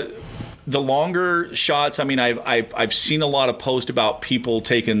the the longer shots, I mean, I've seen a lot of posts about people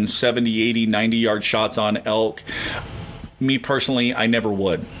taking 70, 80, 90-yard shots on elk. Me personally, I never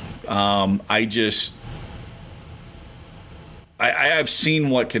would. I've seen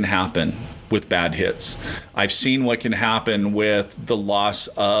what can happen with bad hits. I've seen what can happen with the loss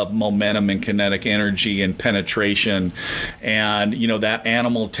of momentum and kinetic energy and penetration. And, that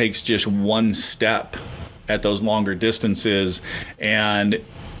animal takes just one step at those longer distances, and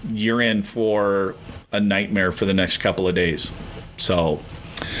you're in for a nightmare for the next couple of days. So,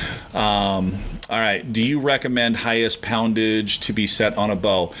 all right. Do you recommend highest poundage to be set on a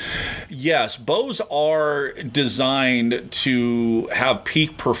bow? Yes, bows are designed to have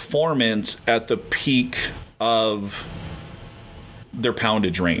peak performance at the peak of their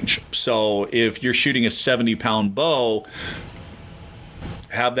poundage range. So if you're shooting a 70-pound bow,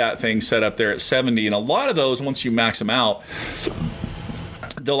 have that thing set up there at 70. And a lot of those, once you max them out,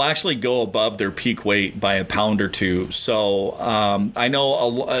 they'll actually go above their peak weight by a pound or two. So I know a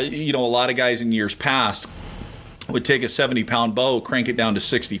lot of guys in years past would take a 70-pound bow, crank it down to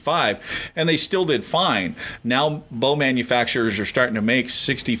 65, and they still did fine. Now bow manufacturers are starting to make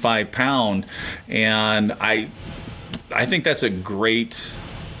 65-pound, and I think that's a great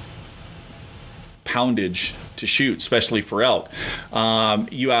poundage to shoot, especially for elk.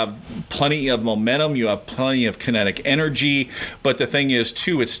 You have plenty of momentum, you have plenty of kinetic energy, but the thing is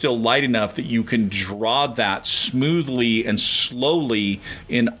too, it's still light enough that you can draw that smoothly and slowly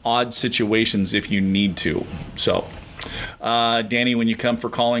in odd situations if you need to. So Danny, when you come for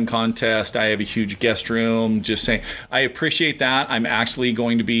calling contest, I have a huge guest room. Just saying, I appreciate that. I'm actually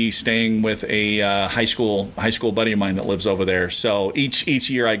going to be staying with a high school buddy of mine that lives over there. So each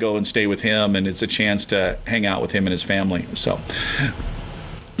year I go and stay with him, and it's a chance to hang out with him and his family. So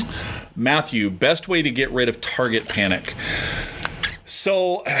Matthew, best way to get rid of target panic.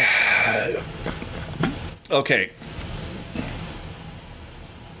 So, okay.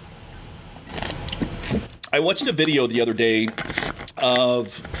 I watched a video the other day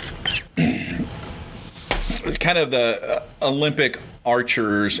of kind of the Olympic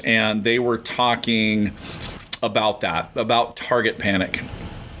archers, and they were talking about target panic.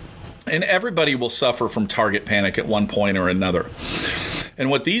 And everybody will suffer from target panic at one point or another. And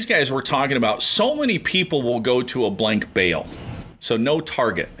what these guys were talking about, so many people will go to a blank bail, so no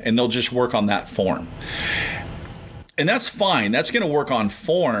target, and they'll just work on that form. And that's fine. That's going to work on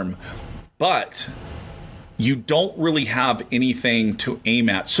form, but you don't really have anything to aim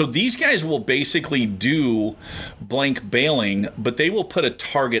at. So these guys will basically do blank bailing, but they will put a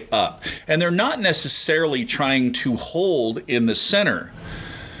target up. And they're not necessarily trying to hold in the center.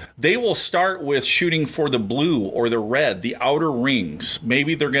 They will start with shooting for the blue or the red, the outer rings.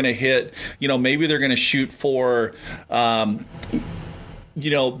 Maybe they're going to hit, maybe they're going to shoot for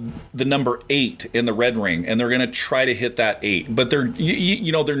the number 8 in the red ring, and they're going to try to hit that 8, but they're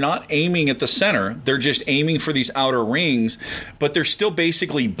not aiming at the center. They're just aiming for these outer rings, but they're still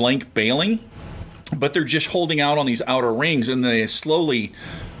basically blank bailing, but they're just holding out on these outer rings, and they slowly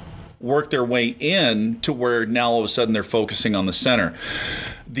work their way in to where now all of a sudden they're focusing on the center.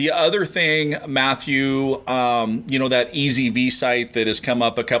 The other thing, Matthew, that EZV site that has come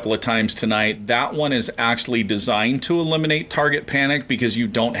up a couple of times tonight, that one is actually designed to eliminate target panic because you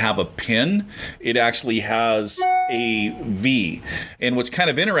don't have a pin. It actually has a V. And what's kind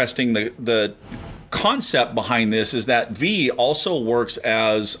of interesting, the concept behind this is that V also works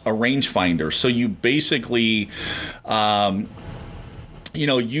as a rangefinder. So you basically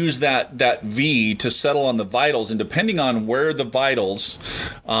use that V to settle on the vitals, and depending on where the vitals,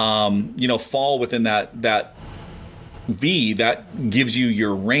 fall within that V, that gives you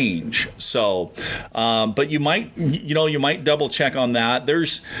your range. So, but you might double check on that.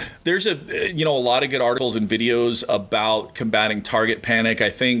 There's a lot of good articles and videos about combating target panic. I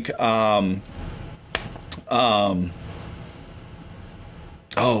think,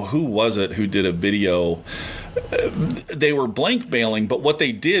 who was it who did a video? They were blank bailing, but what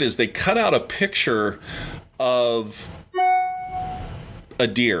they did is they cut out a picture of a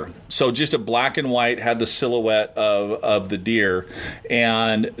deer. So just a black and white, had the silhouette of the deer,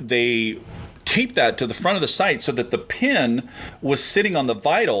 and they taped that to the front of the sight so that the pin was sitting on the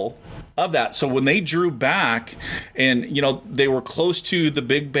vital of that. So when they drew back, and they were close to the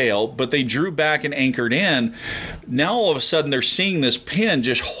big bale, but they drew back and anchored in, now all of a sudden they're seeing this pin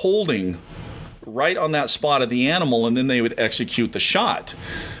just holding right on that spot of the animal, and then they would execute the shot.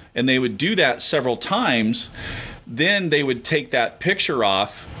 And they would do that several times. Then they would take that picture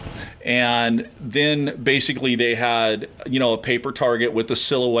off, And then basically they had, a paper target with the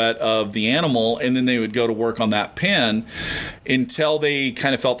silhouette of the animal, and then they would go to work on that pin until they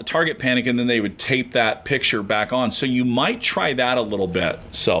kind of felt the target panic, and then they would tape that picture back on. So you might try that a little bit.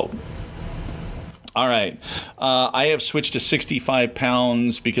 So, all right. I have switched to 65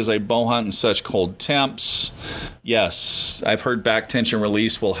 pounds because I bow hunt in such cold temps. Yes, I've heard back tension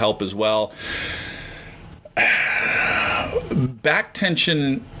release will help as well. Back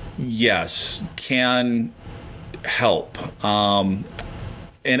tension, yes, can help.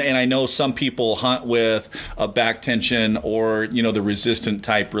 And I know some people hunt with a back tension or, the resistant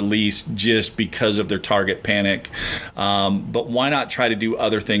type release just because of their target panic. But why not try to do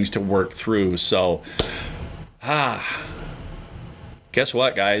other things to work through? So, guess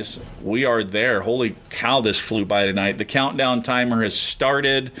what, guys? We are there. Holy cow, this flew by tonight. The countdown timer has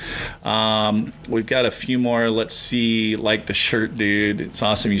started. We've got a few more. Let's see, like the shirt, dude. It's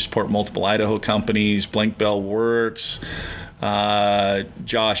awesome. You support multiple Idaho companies. Blank Bell Works.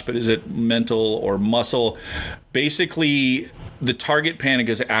 Josh, but is it mental or muscle? Basically, the target panic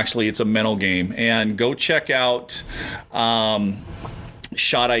is it's a mental game. And go check out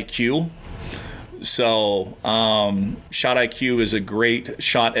Shot IQ. So Shot IQ is a great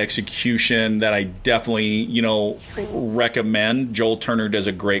shot execution that I definitely, recommend. Joel Turner does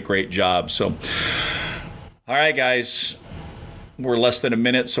a great job. So, all right, guys. We're less than a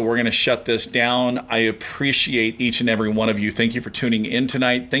minute, so we're going to shut this down. I appreciate each and every one of you. Thank you for tuning in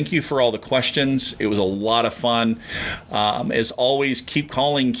tonight. Thank you for all the questions. It was a lot of fun. As always, keep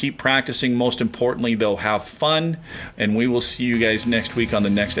calling, keep practicing. Most importantly, though, have fun. And we will see you guys next week on the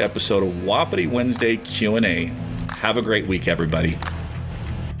next episode of Wapiti Wednesday Q&A. Have a great week, everybody.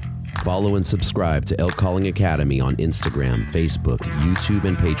 Follow and subscribe to Elk Calling Academy on Instagram, Facebook, YouTube,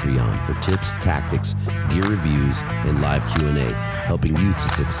 and Patreon for tips, tactics, gear reviews, and live Q&A, helping you to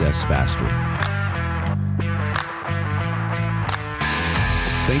success faster.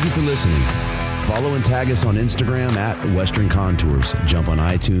 Thank you for listening. Follow and tag us on Instagram at Western Contours. Jump on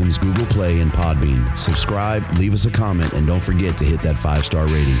iTunes, Google Play, and Podbean. Subscribe, leave us a comment, and don't forget to hit that 5-star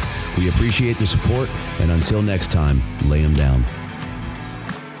rating. We appreciate the support, and until next time, lay 'em down.